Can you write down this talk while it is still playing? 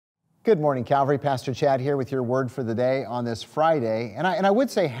Good morning, Calvary. Pastor Chad here with your word for the day on this Friday. And I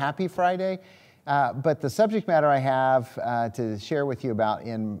would say happy Friday, but the subject matter I have to share with you about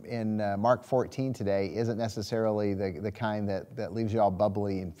in Mark 14 today isn't necessarily the kind that leaves you all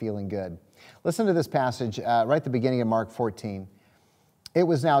bubbly and feeling good. Listen to this passage right at the beginning of Mark 14. It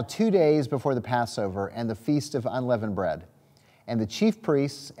was now 2 days before the Passover and the Feast of Unleavened Bread. And the chief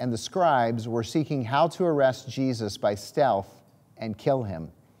priests and the scribes were seeking how to arrest Jesus by stealth and kill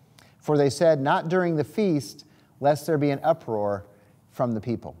him. For they said, not during the feast, lest there be an uproar from the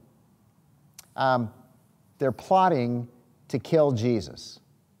people. They're plotting to kill Jesus.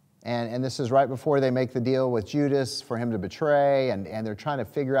 And this is right before they make the deal with Judas for him to betray, and they're trying to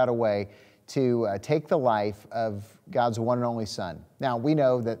figure out a way to take the life of God's one and only Son. Now, we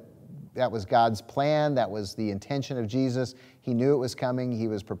know that was God's plan. That was the intention of Jesus. He knew it was coming. He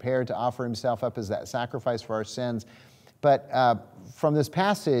was prepared to offer himself up as that sacrifice for our sins. But from this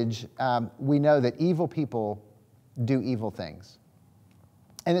passage, we know that evil people do evil things.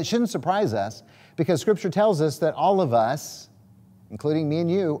 And it shouldn't surprise us because Scripture tells us that all of us, including me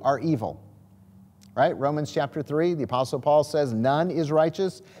and you, are evil. Right? Romans chapter 3, the Apostle Paul says, none is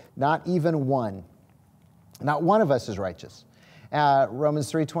righteous, not even one. Not one of us is righteous.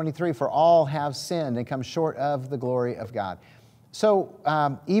 Romans 3:23, for all have sinned and come short of the glory of God.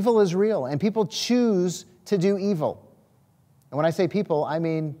 So evil is real, and people choose to do evil. And when I say people, I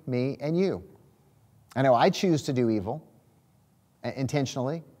mean me and you. I know I choose to do evil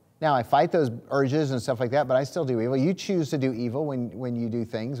intentionally. Now, I fight those urges and stuff like that, but I still do evil. You choose to do evil when you do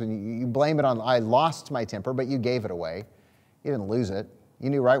things. When you blame it on, I lost my temper, but you gave it away. You didn't lose it. You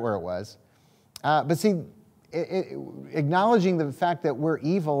knew right where it was. But see, acknowledging the fact that we're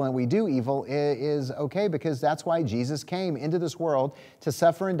evil and we do evil is okay, because that's why Jesus came into this world to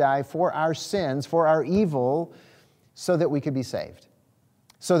suffer and die for our sins, for our evil, so that we could be saved,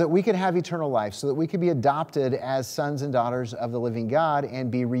 so that we could have eternal life, so that we could be adopted as sons and daughters of the living God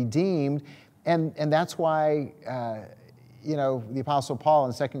and be redeemed. And that's why, the Apostle Paul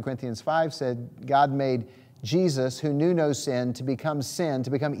in 2 Corinthians 5 said, God made Jesus, who knew no sin, to become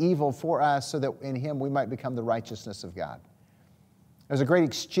evil for us, so that in him we might become the righteousness of God. There's a great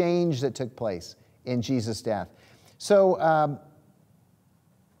exchange that took place in Jesus' death. So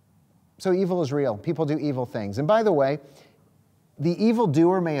evil is real. People do evil things. And by the way, the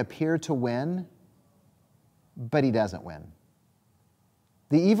evildoer may appear to win, but he doesn't win.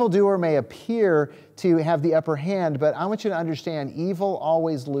 The evildoer may appear to have the upper hand, but I want you to understand, evil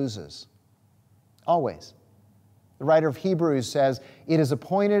always loses. Always. The writer of Hebrews says, it is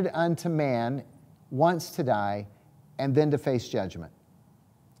appointed unto man once to die and then to face judgment.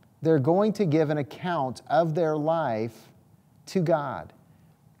 They're going to give an account of their life to God.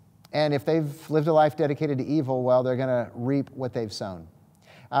 And if they've lived a life dedicated to evil, well, they're going to reap what they've sown.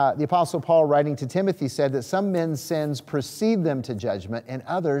 The Apostle Paul, writing to Timothy, said that some men's sins precede them to judgment and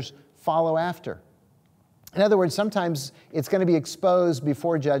others follow after. In other words, sometimes it's going to be exposed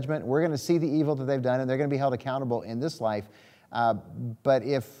before judgment. We're going to see the evil that they've done, and they're going to be held accountable in this life. But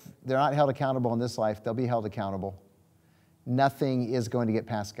if they're not held accountable in this life, they'll be held accountable. Nothing is going to get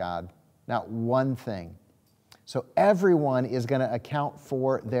past God. Not one thing. So everyone is going to account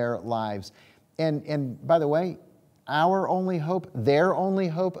for their lives. And by the way, our only hope, their only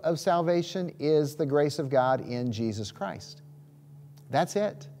hope of salvation is the grace of God in Jesus Christ. That's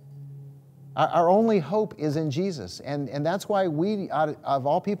it. Our only hope is in Jesus. And that's why we, of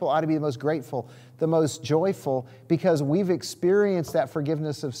all people, ought to be the most grateful, the most joyful, because we've experienced that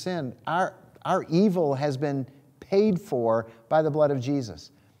forgiveness of sin. Our evil has been paid for by the blood of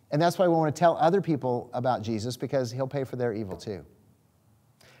Jesus. And that's why we want to tell other people about Jesus, because he'll pay for their evil too.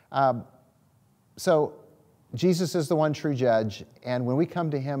 So Jesus is the one true judge, and when we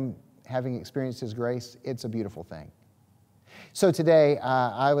come to him having experienced his grace, it's a beautiful thing. So today,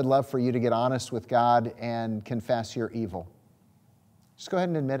 I would love for you to get honest with God and confess your evil. Just go ahead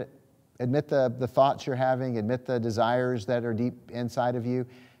and admit it. Admit the thoughts you're having, admit the desires that are deep inside of you.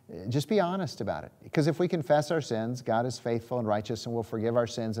 Just be honest about it. Because if we confess our sins, God is faithful and righteous and will forgive our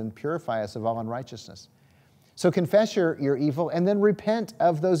sins and purify us of all unrighteousness. So confess your evil and then repent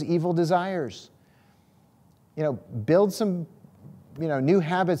of those evil desires. Build some new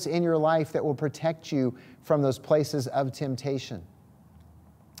habits in your life that will protect you from those places of temptation.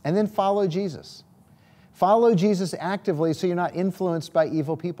 And then follow Jesus. Follow Jesus actively so you're not influenced by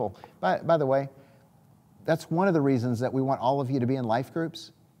evil people. By the way, that's one of the reasons that we want all of you to be in life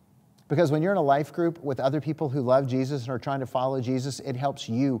groups. Because when you're in a life group with other people who love Jesus and are trying to follow Jesus, it helps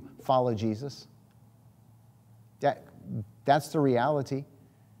you follow Jesus. That's the reality.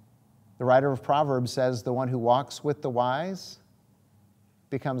 The writer of Proverbs says, the one who walks with the wise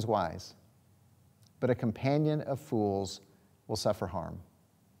becomes wise, but a companion of fools will suffer harm.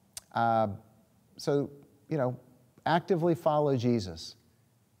 So, actively follow Jesus.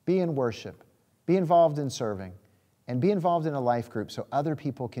 Be in worship. Be involved in serving. And be involved in a life group so other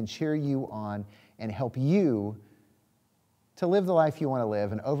people can cheer you on and help you to live the life you want to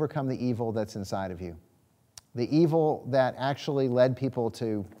live and overcome the evil that's inside of you. The evil that actually led people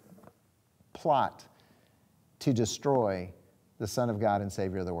to plot to destroy the Son of God and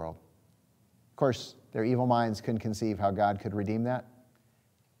Savior of the world. Of course, their evil minds couldn't conceive how God could redeem that,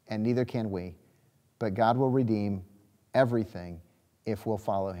 and neither can we. But God will redeem everything if we'll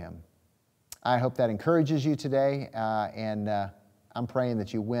follow Him. I hope that encourages you today, and I'm praying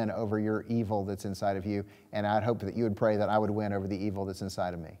that you win over your evil that's inside of you, and I'd hope that you would pray that I would win over the evil that's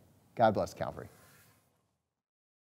inside of me. God bless Calvary.